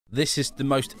This is the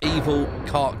most evil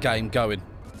kart game going.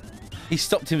 He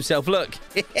stopped himself. Look.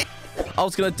 I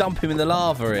was going to dump him in the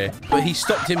lava here, but he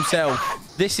stopped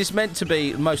himself. This is meant to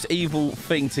be the most evil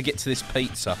thing to get to this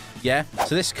pizza. Yeah?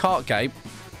 So this kart game...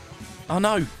 Oh,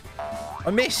 no.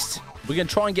 I missed. We're going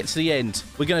to try and get to the end.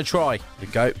 We're going to try. Here we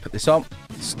go. Put this on.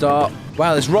 Start.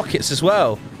 Wow, there's rockets as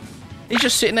well. He's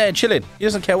just sitting there chilling. He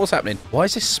doesn't care what's happening. Why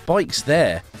is there spikes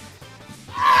there?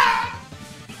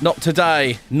 Not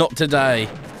today. Not today.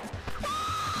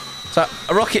 So,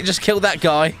 a rocket just killed that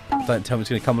guy. Don't tell me he's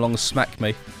going to come along and smack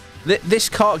me. This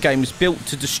kart game is built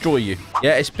to destroy you.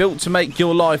 Yeah, it's built to make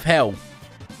your life hell.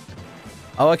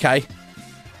 Oh, okay.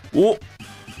 Oh,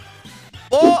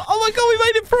 oh my God, we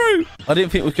made it through. I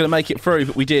didn't think we were going to make it through,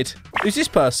 but we did. Who's this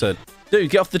person? Dude,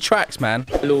 get off the tracks, man.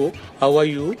 Hello, how are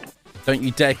you? Don't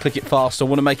you dare click it fast. I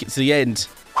want to make it to the end.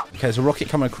 Okay, there's a rocket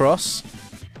coming across.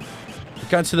 We're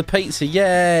going to the pizza.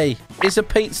 Yay. Is a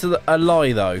pizza a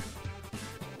lie, though?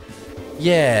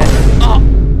 Yeah. Oh.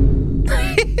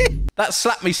 That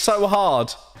slapped me so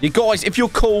hard. You guys, if you're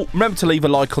cool, remember to leave a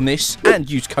like on this and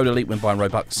use code ELITE when buying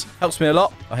Robux. Helps me a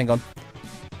lot. Oh, hang on.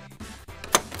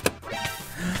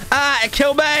 Ah, it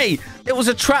killed me. It was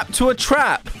a trap to a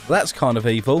trap. Well, that's kind of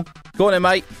evil. Go on then,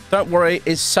 mate. Don't worry,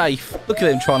 it's safe. Look at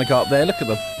them trying to go up there. Look at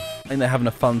them. I think they're having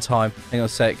a fun time. Hang on a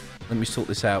sec. Let me sort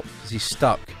this out because he's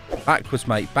stuck. Backwards,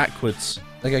 mate. Backwards.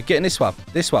 Okay, get in this one.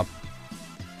 This one.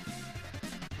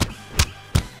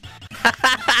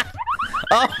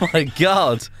 Oh my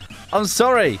God. I'm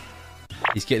sorry.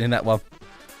 He's getting in that one.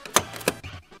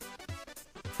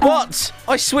 What?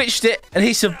 I switched it and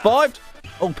he survived?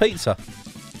 Oh, pizza.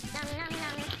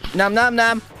 Nam, nam,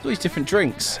 nam. All these different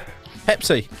drinks.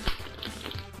 Pepsi.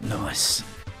 Nice.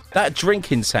 That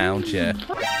drinking sound, yeah.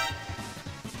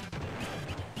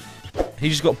 He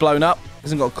just got blown up.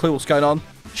 Hasn't got a clue what's going on.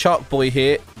 Shark boy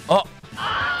here. Oh.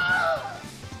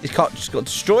 His car just got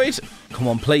destroyed. Come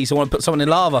on, please. I want to put someone in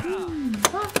lava.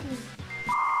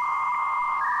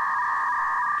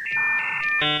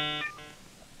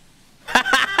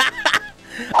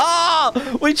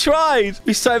 Oh, we tried.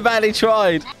 We so badly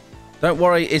tried. Don't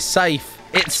worry. It's safe.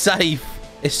 It's safe.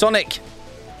 It's Sonic.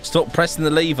 Stop pressing the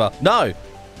lever. No,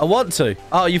 I want to.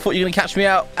 Oh, you thought you were going to catch me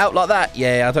out like that?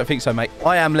 Yeah, I don't think so, mate.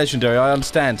 I am legendary. I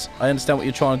understand. I understand what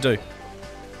you're trying to do.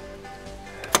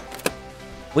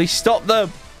 We stopped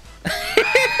them.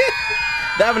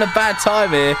 They're having a bad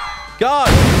time here. Go.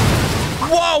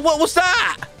 Whoa, what was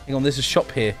that? Hang on, there's a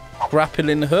shop here.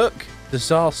 Grappling hook.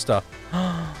 Disaster.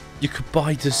 You could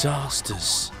buy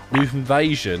disasters. New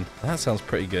invasion. That sounds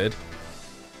pretty good.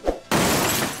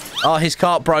 Oh, his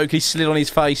cart broke. He slid on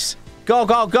his face. Go,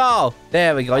 go, go.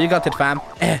 There we go. You got it, fam.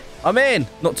 I'm in.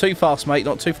 Not too fast, mate.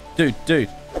 Not too... Dude.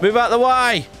 Move out the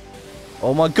way.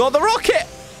 Oh, my God. The rocket.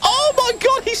 Oh, my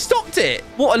God. He stopped it.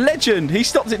 What a legend. He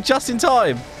stopped it just in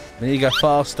time. We need to go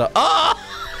faster. Oh!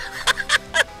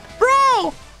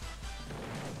 Bro!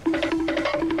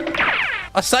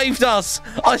 I saved us.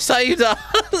 I saved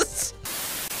us.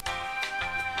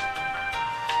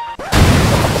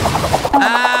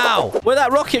 Ow! Where'd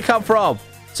that rocket come from?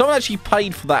 Someone actually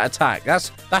paid for that attack.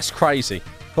 That's crazy.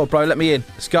 Come on, bro. Let me in.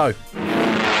 Let's go.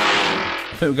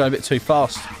 I think we're going a bit too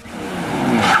fast.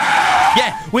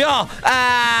 Yeah, we are.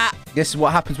 This is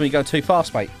what happens when you go too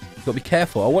fast, mate. You've got to be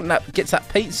careful. I want that get to that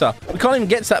pizza. We can't even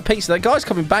get to that pizza. That guy's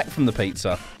coming back from the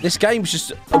pizza. This game's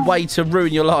just a way to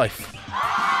ruin your life.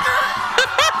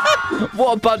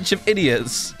 What a bunch of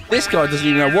idiots. This guy doesn't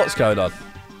even know what's going on.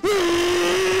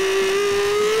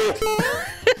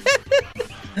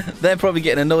 They're probably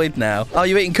getting annoyed now. Oh,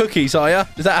 you eating cookies, are you?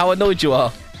 Is that how annoyed you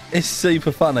are? It's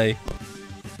super funny.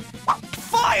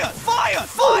 Fire! Fire!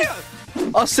 Fire!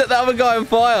 I'll set that other guy on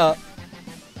fire.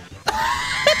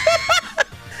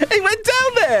 He went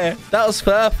down there. That was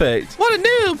perfect. What a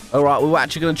noob. All right, we're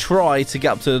actually going to try to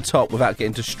get up to the top without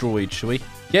getting destroyed, shall we?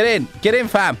 Get in. Get in,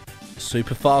 fam.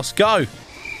 Super fast. Go.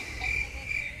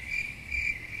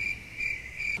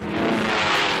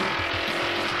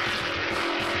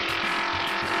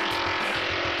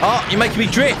 Oh, you're making me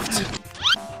drift.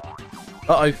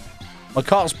 Uh-oh. My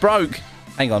cart's broke.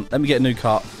 Hang on. Let me get a new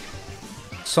cart.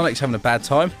 Sonic's having a bad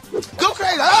time. Go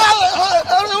crazy!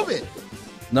 A little bit.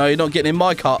 No, you're not getting in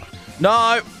my cart.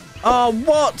 No. Oh,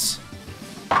 what?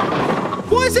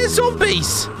 Why is there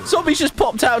zombies? Zombies just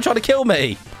popped out trying to kill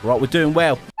me. Right, we're doing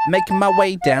well. Making my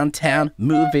way downtown.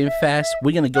 Moving fast.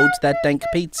 We're going to go to that dank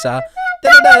pizza.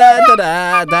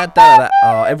 Da-da-da-da-da-da-da-da-da.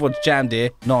 Oh, everyone's jammed here.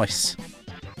 Nice.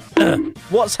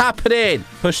 What's happening?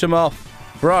 Push him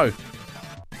off. Bro.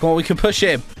 Come on, we can push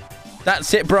him.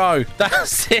 That's it, bro.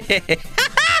 That's it.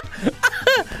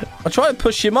 I tried to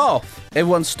push him off.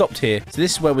 Everyone stopped here. So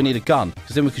this is where we need a gun,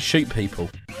 because then we can shoot people.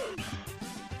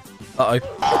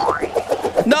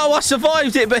 Uh-oh. No, I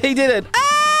survived it, but he didn't.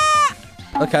 Ah!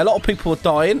 Okay, a lot of people are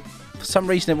dying. For some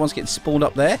reason, everyone's getting spawned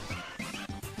up there.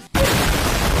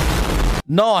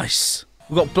 Nice.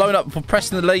 We got blown up for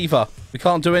pressing the lever. We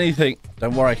can't do anything.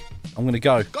 Don't worry. I'm going to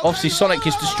go. Obviously, Sonic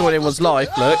is destroying everyone's life.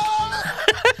 Look.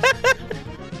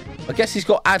 I guess he's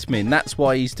got admin. That's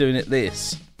why he's doing it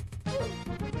this.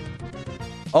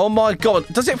 Oh, my God.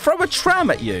 Does it throw a tram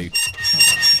at you?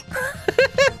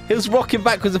 He was rocking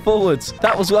backwards and forwards.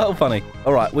 That was well funny.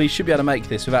 All right, we should be able to make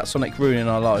this without Sonic ruining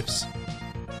our lives.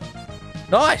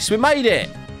 Nice, we made it.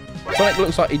 Sonic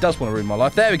looks like he does want to ruin my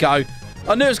life. There we go.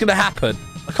 I knew it was going to happen.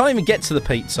 I can't even get to the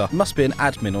pizza. It must be an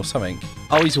admin or something.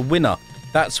 Oh, he's a winner.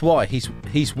 That's why.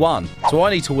 He's won. So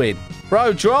I need to win.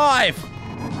 Bro, drive!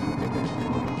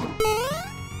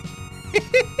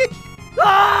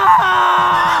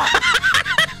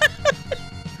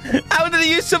 How did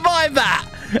you survive that?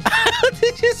 How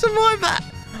did you survive that?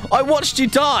 I watched you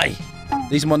die.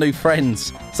 These are my new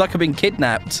friends. It's like I've been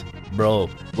kidnapped. Bro,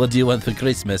 what do you want for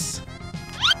Christmas?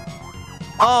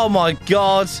 Oh my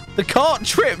God. The cart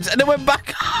tripped and it went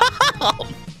back up.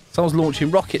 Someone's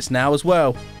launching rockets now as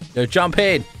well. Yo, jump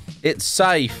in. It's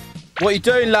safe. What are you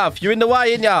doing, love? You're in the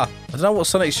way, ain't ya? I don't know what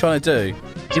Sonic's trying to do.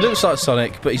 He looks like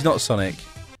Sonic, but he's not Sonic.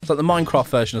 It's like the Minecraft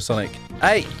version of Sonic.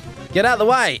 Hey, get out of the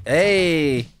way.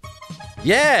 Hey.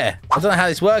 Yeah. I don't know how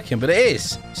it's working, but it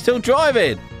is. Still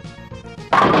driving.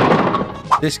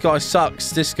 This guy sucks.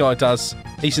 This guy does.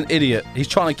 He's an idiot. He's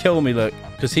trying to kill me, look,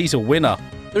 because he's a winner.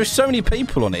 There are so many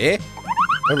people on here.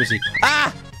 Where is he?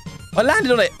 Ah! I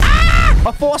landed on it. Ah!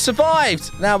 I thought I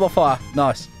survived. Now I'm on fire.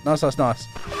 Nice. Nice, nice, nice.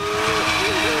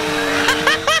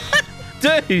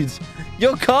 Dude,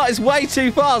 your cart is way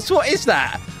too fast. What is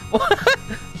that?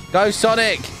 Go,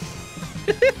 Sonic.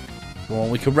 Come on,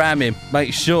 we can ram him.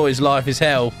 Make sure his life is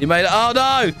hell. He made it. Oh,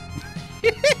 no.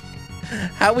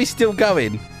 How are we still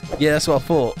going? Yeah, that's what I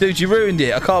thought. Dude, you ruined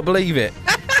it. I can't believe it.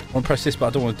 I want to press this, but I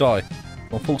don't want to die.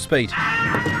 I'm on full speed.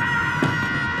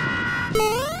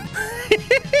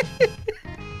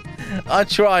 I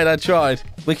tried.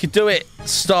 We could do it,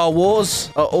 Star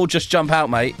Wars. Or just jump out,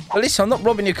 mate. But listen, I'm not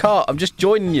robbing your car. I'm just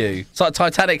joining you. It's like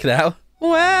Titanic now.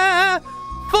 Where?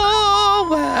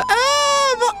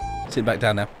 Sit back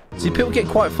down now. See, people get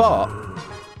quite far.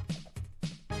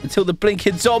 Until the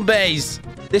blinking zombies.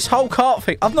 This whole cart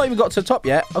thing. I've not even got to the top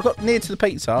yet. I got near to the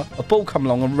pizza. A ball come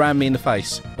along and ran me in the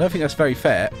face. I don't think that's very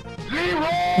fair.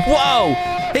 Whoa!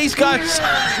 He's going...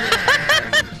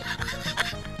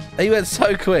 He went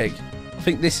so quick. I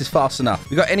think this is fast enough.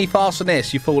 If you got any faster than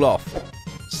this, you fall off.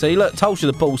 See, look, told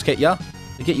you the balls get you.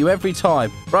 They get you every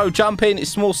time. Bro, jump in.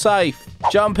 It's more safe.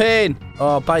 Jump in.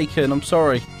 Oh, Bacon, I'm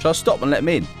sorry. Should I stop and let him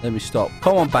in? Let me stop.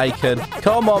 Come on, Bacon.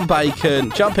 Come on,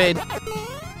 Bacon. Jump in.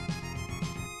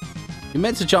 You're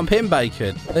meant to jump in,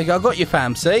 Bacon. There you go. I got you,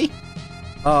 fam. See?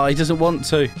 Oh, he doesn't want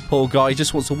to. Poor guy. He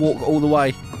just wants to walk all the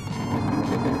way.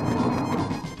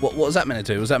 What was that meant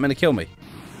to do? Was that meant to kill me?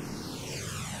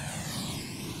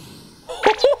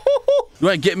 You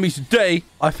ain't getting me today.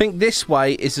 I think this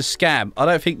way is a scam. I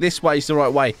don't think this way is the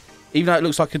right way. Even though it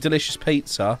looks like a delicious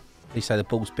pizza. Please say the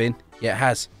ball's been. Yeah, it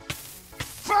has.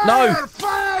 No!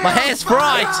 My hair's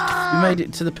fried! We made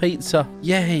it to the pizza.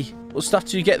 Yay. What stuff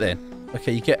do you get then?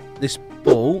 Okay, you get this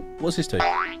ball. What's this do?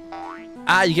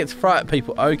 Ah, you get to throw it at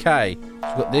people. Okay. We've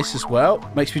got this as well.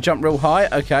 Makes me jump real high.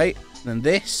 Okay. And then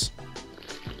this.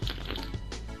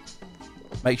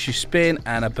 Makes you spin.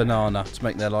 And a banana to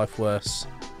make their life worse.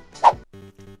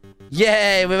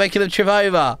 Yay! We're making them trip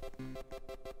over.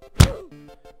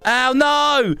 Oh,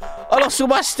 no! I lost all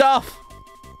my stuff.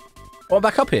 Oh, I'm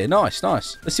back up here. Nice,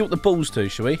 nice. Let's see what the balls do,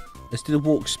 shall we? Let's do the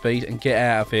walk speed and get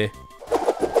out of here.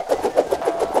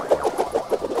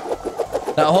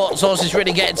 That hot sauce is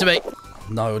really getting to me.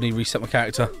 No, I need to reset my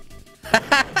character.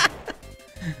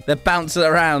 They're bouncing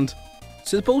around.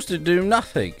 So the balls do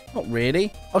nothing. Not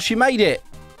really. Oh, she made it.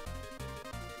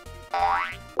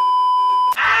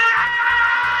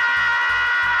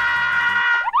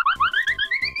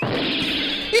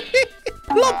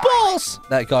 Blood balls!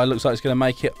 That guy looks like he's going to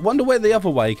make it. Wonder where the other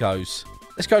way goes.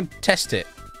 Let's go and test it.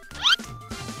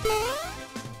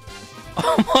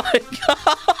 Oh my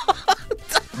god!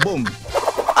 Boom.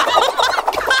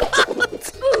 Oh my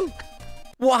god!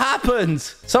 What happened?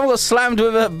 Someone got slammed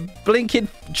with a blinking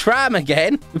tram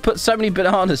again. We put so many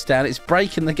bananas down, it's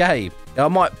breaking the game. I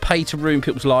might pay to ruin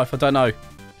people's life. I don't know.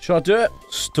 Should I do it?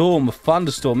 Storm, a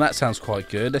thunderstorm. That sounds quite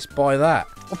good. Let's buy that.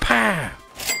 Oh, pow!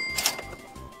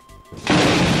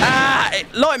 Ah!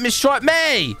 Lightning strike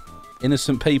me!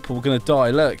 Innocent people are going to die.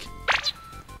 Look.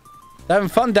 They're having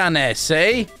fun down there,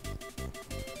 see?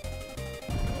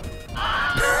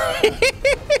 I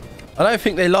I don't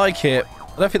think they like it.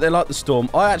 I don't think they like the storm.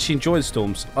 I actually enjoy the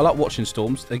storms. I like watching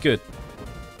storms. They're good.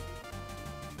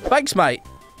 Thanks, mate.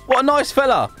 What a nice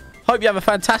fella. Hope you have a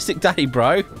fantastic day,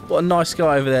 bro. What a nice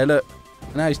guy over there. Look.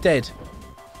 And now he's dead.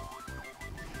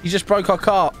 He just broke our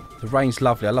car. The rain's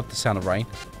lovely. I love the sound of rain.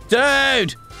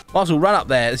 Dude! Might as well run up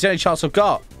there. It's the only chance I've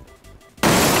got.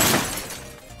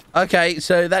 Okay,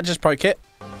 so that just broke it.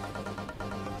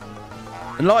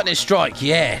 And lightning strike.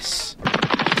 Yes.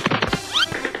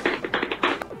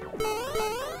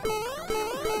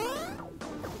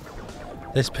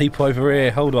 There's people over here.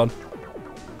 Hold on.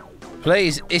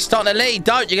 Please. It's starting to lead.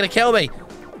 Don't. You're going to kill me.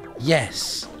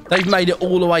 Yes. They've made it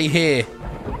all the way here.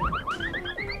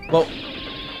 Well,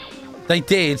 they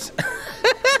did.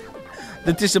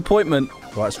 The disappointment.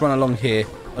 Right, let's run along here.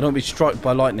 I don't want to be struck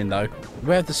by lightning, though.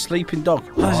 Where's the sleeping dog?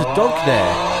 Oh, there's a dog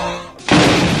there.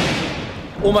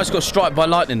 Almost got struck by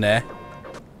lightning there.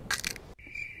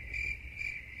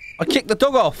 I kicked the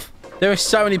dog off. There are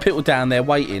so many people down there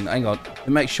waiting. Hang on.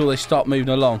 And make sure they start moving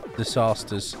along.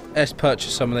 Disasters. Let's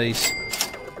purchase some of these.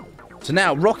 So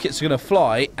now rockets are going to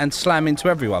fly and slam into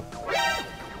everyone.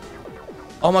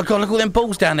 Oh my god, look at all them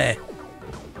balls down there.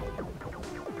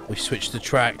 We switched the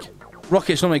track.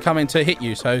 Rockets normally come in to hit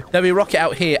you, so there'll be a rocket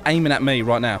out here aiming at me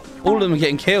right now. All of them are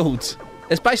getting killed.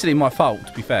 It's basically my fault,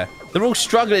 to be fair. They're all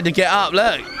struggling to get up,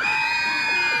 look.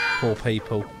 Poor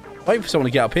people. Wait for someone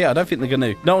to get up here. I don't think they're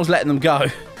going to. No one's letting them go.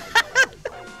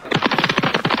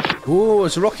 Oh,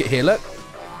 there's a rocket here, look.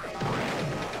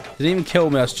 Didn't even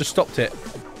kill me, I just stopped it.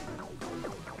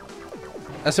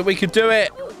 I said we could do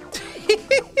it.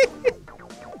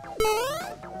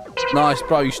 Nice,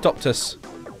 bro, you stopped us.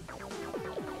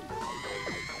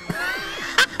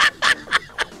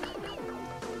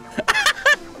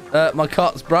 My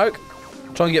cart's broke.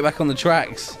 Try and get back on the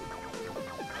tracks.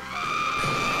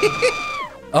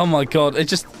 Oh my god, it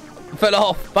just fell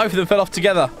off. Both of them fell off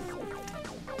together.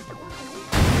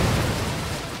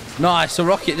 Nice, a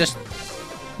rocket just...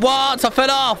 What? I fell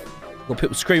off! Got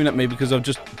people screaming at me because I've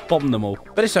just bombed them all.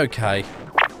 But it's okay.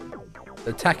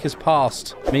 The attack has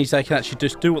passed. It means they can actually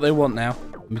just do what they want now.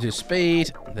 Let me do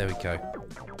speed. There we go.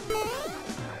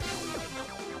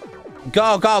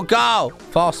 Go, go, go!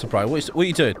 Faster, bro. What are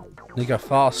you doing? Let me go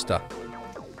faster.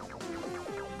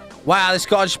 Wow, this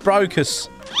guy just broke us.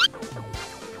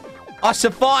 I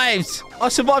survived! I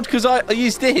survived because I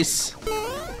used this.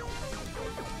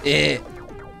 Yeah.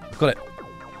 Got it.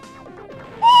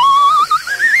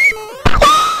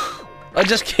 I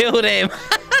just killed him.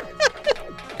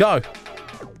 Go.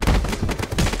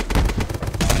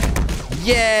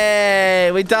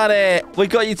 Yeah, we done it. We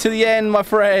got you to the end, my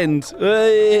friend.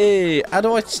 Hey. How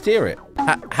do I steer it?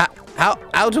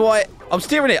 How do I... I'm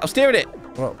steering it. I'm steering it.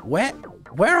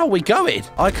 Where are we going?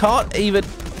 I can't even...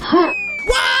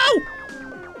 Whoa!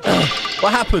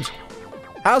 What happened?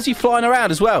 How's he flying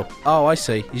around as well? Oh, I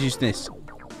see. He's using this.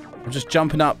 I'm just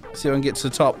jumping up. See if I can get to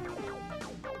the top.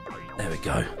 There we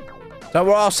go. Don't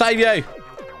worry, I'll save you.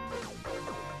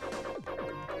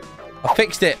 I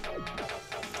fixed it.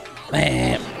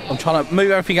 Man, I'm trying to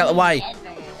move everything out of the way.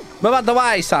 Move out the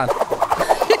way, son.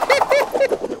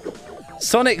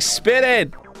 Sonic's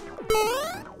spinning.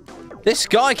 This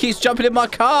guy keeps jumping in my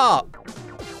car.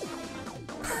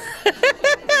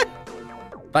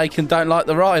 Bacon don't like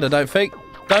the ride, I don't think.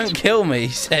 Don't kill me,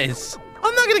 he says.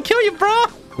 I'm not going to kill you, bro.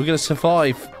 We're going to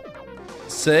survive.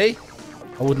 See?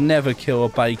 I would never kill a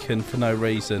bacon for no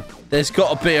reason. There's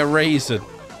got to be a reason.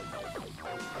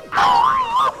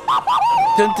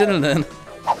 Dun, dun, dun, dun.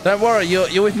 Don't worry,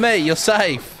 you're with me. You're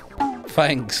safe.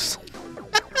 Thanks.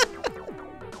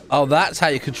 Oh, that's how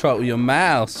you control your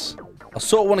mouse. I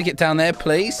sort of want to get down there,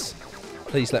 please.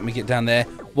 Please let me get down there.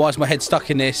 Why is my head stuck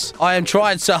in this? I am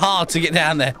trying so hard to get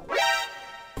down there.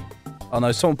 Oh,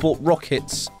 no. Someone bought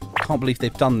rockets. I can't believe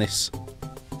they've done this.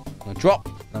 I'm going to drop.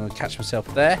 I'm going to catch myself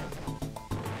there.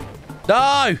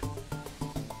 No!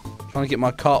 Trying to get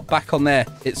my cart back on there.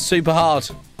 It's super hard.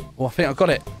 Oh, I think I got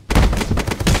it.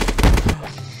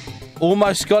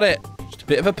 Almost got it. Just a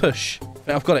bit of a push. I think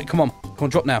I've got it. Come on. Come on,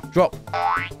 drop now. Drop.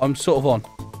 I'm sort of on.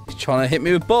 He's trying to hit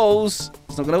me with balls.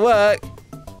 It's not going to work.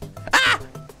 Ah!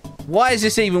 Why is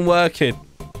this even working?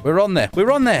 We're on there.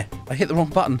 We're on there. I hit the wrong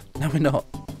button. No, we're not.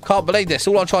 Can't believe this.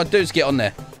 All I tried to do is get on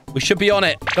there. We should be on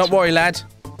it. Don't worry, lad.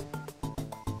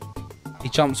 He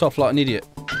jumps off like an idiot.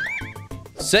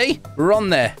 See? We're on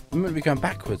there. I'm going to be going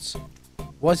backwards.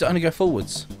 Why does it only go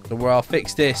forwards? Don't worry, I'll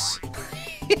fix this.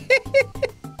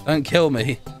 Don't kill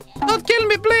me. Don't kill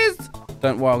me, please.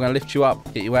 Don't worry, I'm going to lift you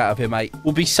up. Get you out of here, mate.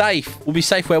 We'll be safe. We'll be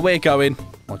safe where we're going.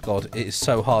 Oh my God, it is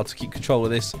so hard to keep control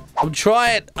of this. I'm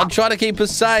trying to keep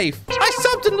us safe. I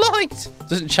stopped in light.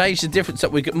 Doesn't change the difference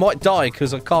that we might die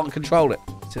because I can't control it.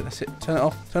 That's it. Turn it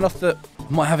off. Turn off the... I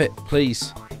might have it,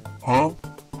 please. Huh?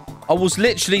 I was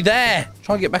literally there.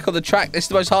 Try and get back on the track. This is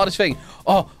the most hardest thing.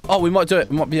 Oh, we might do it.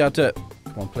 We might be able to do it.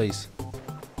 Come on, please.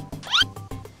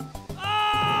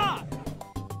 Ah!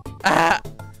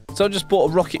 So I just bought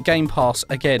a Rocket Game Pass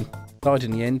again. Died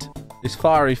in the end. This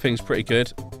fiery thing's pretty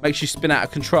good. Makes you spin out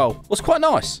of control. Was quite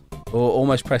nice. Oh,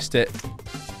 almost pressed it.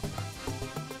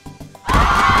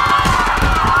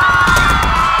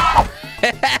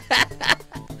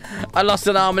 I lost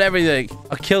an arm and everything.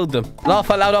 I killed them.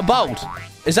 Laugh out loud, I'm bold.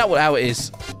 Is that how it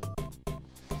is?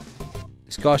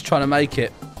 This guy's trying to make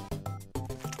it.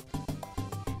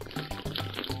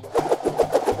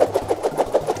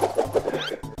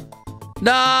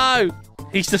 No!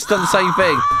 He's just done the same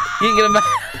thing. He ain't gonna make...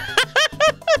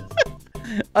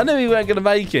 I knew he weren't gonna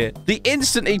make it. The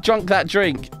instant he drunk that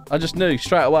drink, I just knew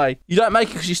straight away. You don't make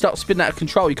it because you start spinning out of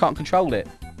control. You can't control it.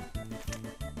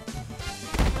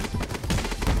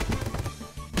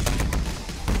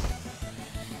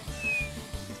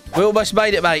 We almost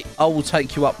made it, mate. I will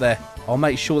take you up there. I'll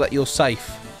make sure that you're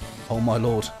safe. Oh, my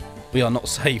Lord. We are not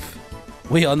safe.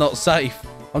 We are not safe.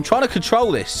 I'm trying to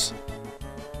control this.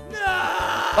 No!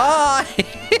 Bye!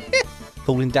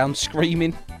 Falling down,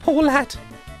 screaming. Poor lad.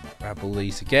 Grab all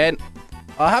these again.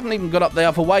 I haven't even got up the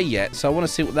other way yet, so I want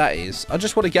to see what that is. I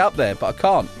just want to get up there, but I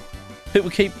can't. People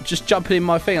keep just jumping in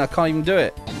my thing. I can't even do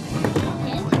it.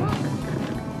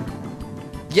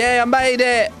 Yeah, I made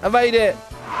it. I made it.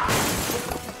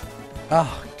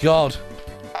 Oh, God.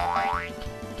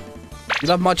 You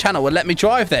love my channel? Well, let me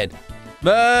drive then.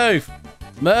 Move.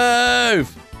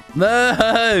 Move.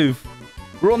 Move.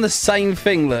 We're on the same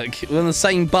thing, look. We're on the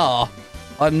same bar.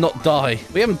 I'm not die.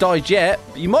 We haven't died yet,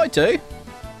 but you might do.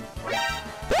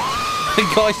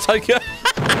 Guys, Tokyo.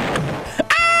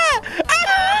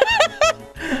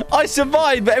 I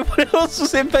survived, but everyone else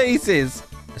was in pieces.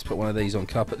 Let's put one of these on.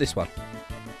 Can I put this one?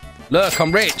 Look,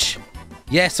 I'm rich.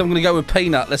 Yes, I'm going to go with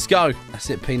Peanut. Let's go. That's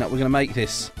it, Peanut. We're going to make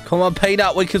this. Come on,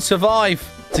 Peanut. We can survive.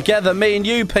 Together, me and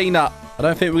you, Peanut. I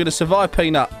don't think we're going to survive,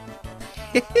 Peanut.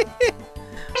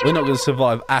 We're not going to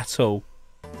survive at all.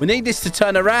 We need this to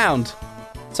turn around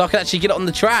so I can actually get it on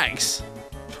the tracks.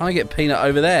 I'm trying to get Peanut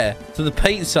over there to the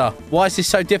pizza. Why is this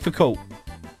so difficult?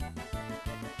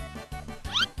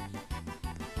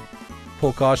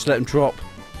 Poor guy, just let him drop.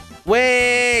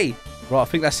 Whee! Right, I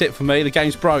think that's it for me. The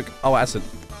game's broke. Oh, it hasn't.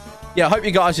 Yeah, I hope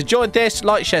you guys enjoyed this.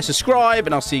 Like, share, subscribe,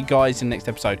 and I'll see you guys in the next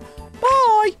episode.